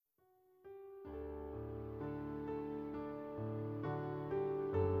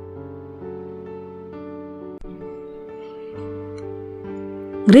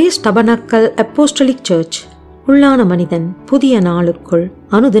Grace tabernacle apostolic search உள்ளான மனிதன் புதிய நாளுக்குள்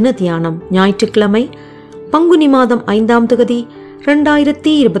அனுதின தியானம். ஞாயிற்றுக்கிழமை, பங்குனி மாதம் 5ஆம் தேதி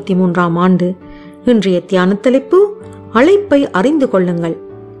 2023ஆம் ஆண்டு. இன்றைய தியான தலைப்பு, அழைப்பை அறிந்து கொள்ளுங்கள்.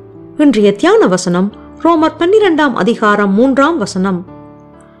 இன்றைய தியான வசனம் ரோமர் 12ஆம் அதிகாரம் 3ஆம் வசனம்.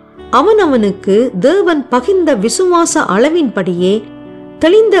 அவனவனுக்கு தேவன் பகிர்ந்த விசுவாச அளவின்படியே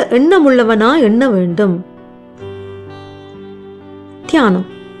தெளிந்த எண்ணமுள்ளவனா எண்ண வேண்டும். தியானம்.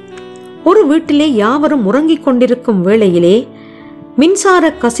 ஒரு வீட்டிலே யாவரும் உறங்கிக் கொண்டிருக்கும் வேளையிலே மின்சார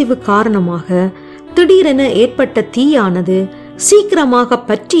கசிவு காரணமாக திடீரென ஏற்பட்ட தீயானது சீக்கிரமாக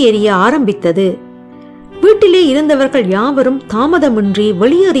பற்றி எரிய ஆரம்பித்தது. வீட்டிலே இருந்தவர்கள் யாவரும் தாமதமின்றி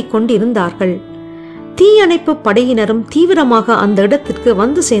வெளியேறிக் கொண்டிருந்தார்கள். தீயணைப்பு படையினரும் தீவிரமாக அந்த இடத்திற்கு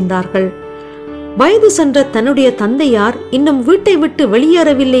வந்து சேர்ந்தார்கள். வயது சென்ற தன்னுடைய தந்தையார் இன்னும் வீட்டை விட்டு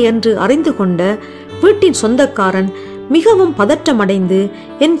வெளியேறவில்லை என்று அறிந்து கொண்ட வீட்டின் சொந்தக்காரன் மிகவும் பதற்றமடைந்து,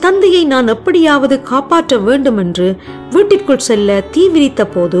 என் தந்தையை நான் எப்படியாவது காப்பாற்ற வேண்டும் என்று வீட்டிற்குள் செல்ல தீ விரித்த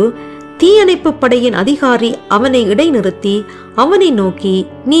போது தீயணைப்பு படையின் அதிகாரி அவனை இடைநிறுத்தி அவனை நோக்கி,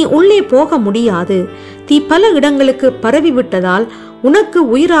 நீ உள்ளே போக முடியாது. தீ பல இடங்களுக்கு பரவிவிட்டதால் உனக்கு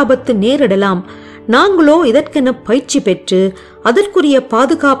உயிராபத்து நேரிடலாம். நாங்களோ இதற்கென பயிற்சி பெற்று அதற்குரிய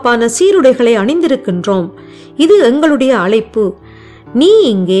பாதுகாப்பான சீருடைகளை அணிந்திருக்கின்றோம். இது எங்களுடைய அழைப்பு. நீ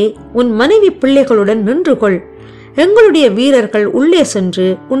இங்கே உன் மனைவி பிள்ளைகளுடன் நின்று கொள். எங்களுடைய வீரர்கள் உள்ளே சென்று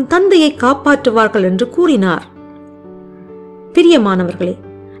உன் தந்தையை காப்பாற்றுவார்கள் என்று கூறினார். பிரியமானவர்களே,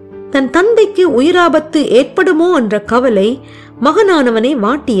 தன் தந்தைக்கு உயிராபத்து ஏற்படுமோ என்ற கவலை மகனானவனை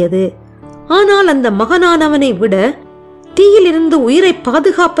வாட்டியது. ஆனால் அந்த மகனானவனை விட தீயிலிருந்து உயிரை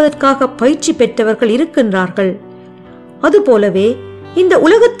பாதுகாப்பதற்காக பயிற்சி பெற்றவர்கள் இருக்கின்றார்கள். அதுபோலவே இந்த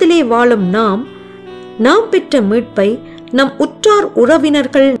உலகத்திலே வாழும் நாம் பெற்ற மீட்பை நம் உற்றார்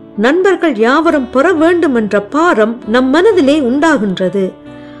உறவினர்கள் நண்பர்கள் யாவரும் பெற வேண்டும் என்ற பாரம் நம் மனதிலே உண்டாகின்றது.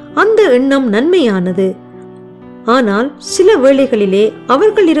 அந்த எண்ணம் நன்மையானது. ஆனால் சில வேளைகளிலே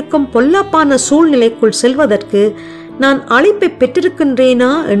அவர்கள் இருக்கும் பொல்லாப்பான சூழ்நிலைக்குள் செல்வதற்கு நான் அழைப்பை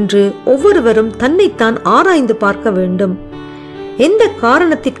பெற்றிருக்கின்றேனா என்று ஒவ்வொருவரும் தன்னைத்தான் ஆராய்ந்து பார்க்க வேண்டும். எந்த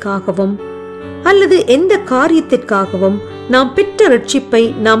காரணத்திற்காகவும் அல்லது எந்த காரியத்திற்காகவும் நாம் பெற்ற ரட்சிப்பை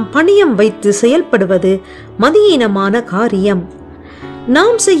நாம் பணியம் வைத்து செயல்படுவது மதியீனமான காரியம்.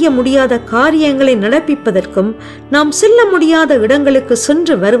 நாம் செய்ய முடியாத காரியங்களை நடப்பிப்பதற்கும் நாம் செல்ல முடியாத இடங்களுக்கு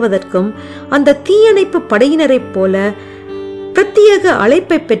சென்று வருவதற்கும் அந்த தீயணைப்பு படையினரைப் போல பிரத்யேக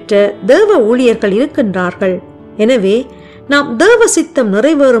அழைப்பை பெற்ற தேவ ஊழியர்கள் இருக்கின்றார்கள். எனவே நாம் தேவ சித்தம்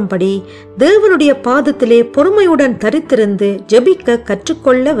நிறைவேறும்படி தேவனுடைய பாதத்திலே பொறுமையுடன் தரித்திருந்து ஜெபிக்க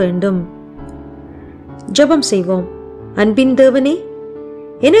கற்றுக்கொள்ள வேண்டும். ஜெபம் செய்வோம். அன்பின் தேவனே,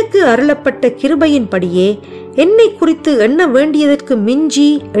 எனக்கு அருளப்பட்ட கிருபையின்படியே என்னை குறித்து எண்ண வேண்டியதற்கு மிஞ்சி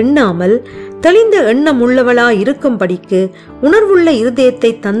எண்ணாமல் தெளிந்த எண்ணம் உள்ளவளாய் இருக்கும்படிக்கு உணர்வுள்ள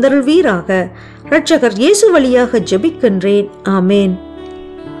இருதயத்தை தந்தருள்வீராக. இரட்சகர் இயேசு வழியாக ஜெபிக்கின்றேன். ஆமேன்.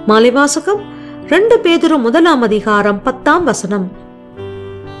 மாலை வாசகம் 2 பேதுரு 1ஆம் அதிகாரம் 10ஆம் வசனம்.